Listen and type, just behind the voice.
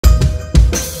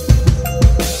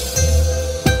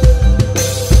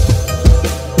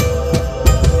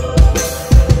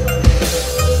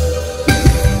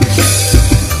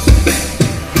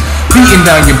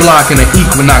down your block in an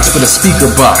Equinox with a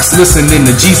speaker box. Listening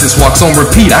to Jesus walks on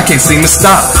repeat, I can't seem to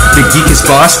stop. The geek is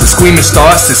boss, the screaming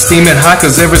starts, it's steaming hot,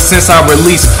 cause ever since I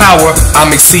released power,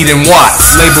 I'm exceeding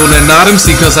watts. Labeled an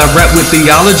odyssey cause I rap with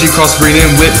theology,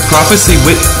 crossbreeding with prophecy,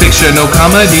 with fictional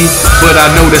comedy. But I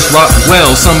know this rock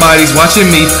well, somebody's watching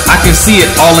me. I can see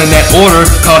it all in that order,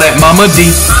 call that Mama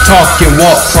D. Talk and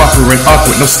walk proper and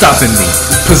awkward, no stopping me.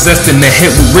 Possessed in the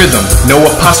head with rhythm, no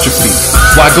apostrophe.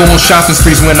 Why go on shopping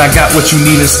sprees when I got what you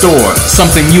need in store?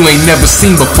 Something you ain't never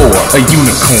seen before, a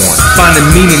unicorn. Finding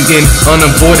meaning in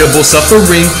unavoidable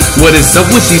suffering. What is up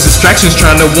with these distractions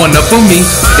trying to one up on me?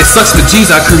 It sucks for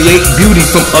G's, I create beauty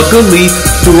from ugly.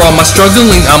 Through all my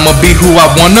struggling, I'ma be who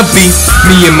I wanna be.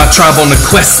 Me and my tribe on the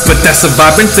quest, but that's a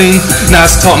vibrant thing. Now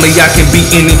it's taught me I can be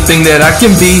anything that I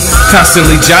can be.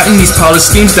 Constantly jotting these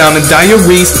polished schemes down in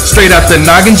diaries. Straight out the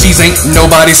noggin, G's, ain't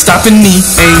nobody stopping me.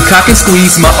 Aim, cock and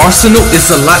squeeze, my arsenal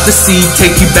is a lot to see.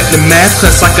 Take you back to math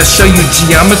class like I show you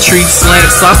geometry. Slant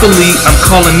sloppily, I'm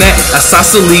calling that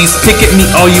isosceles. Pick at me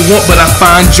all you want, but I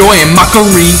find joy in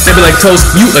mockery. They be like, Toast,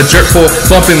 you a jerk for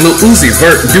bumping Lil Uzi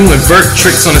Vert, doing vert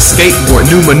tricks on a skateboard,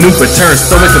 new maneuver turns,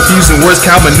 throwing confusing words,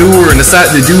 cow manure, and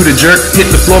decide to do the jerk. Hit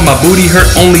the floor, my booty hurt,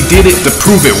 only did it to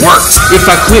prove it worked. If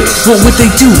I quit, what would they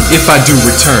do if I do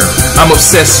return? I'm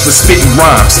obsessed with spitting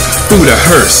rhymes through the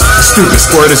hearse. Stupid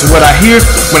squirt is what I hear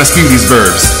when I spew these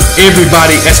verbs.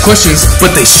 Everybody asks questions,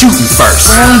 but they shooting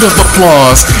first. Round of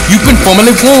applause, you've been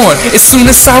formally warned. As soon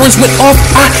as sirens went off,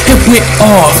 I had went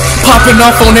off. Popping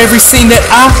off on every scene that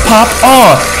I pop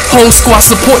off. Whole squad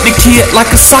support the kid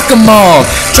like a soccer mom.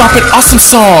 Dropping awesome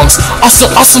songs,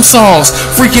 awesome songs.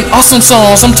 Freaking awesome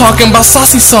songs, I'm talking about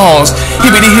saucy songs.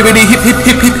 Hibbity hibbity hip hip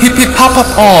hip hip hip hip hop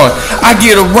on. I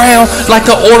get around like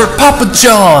I ordered Papa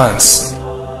John's.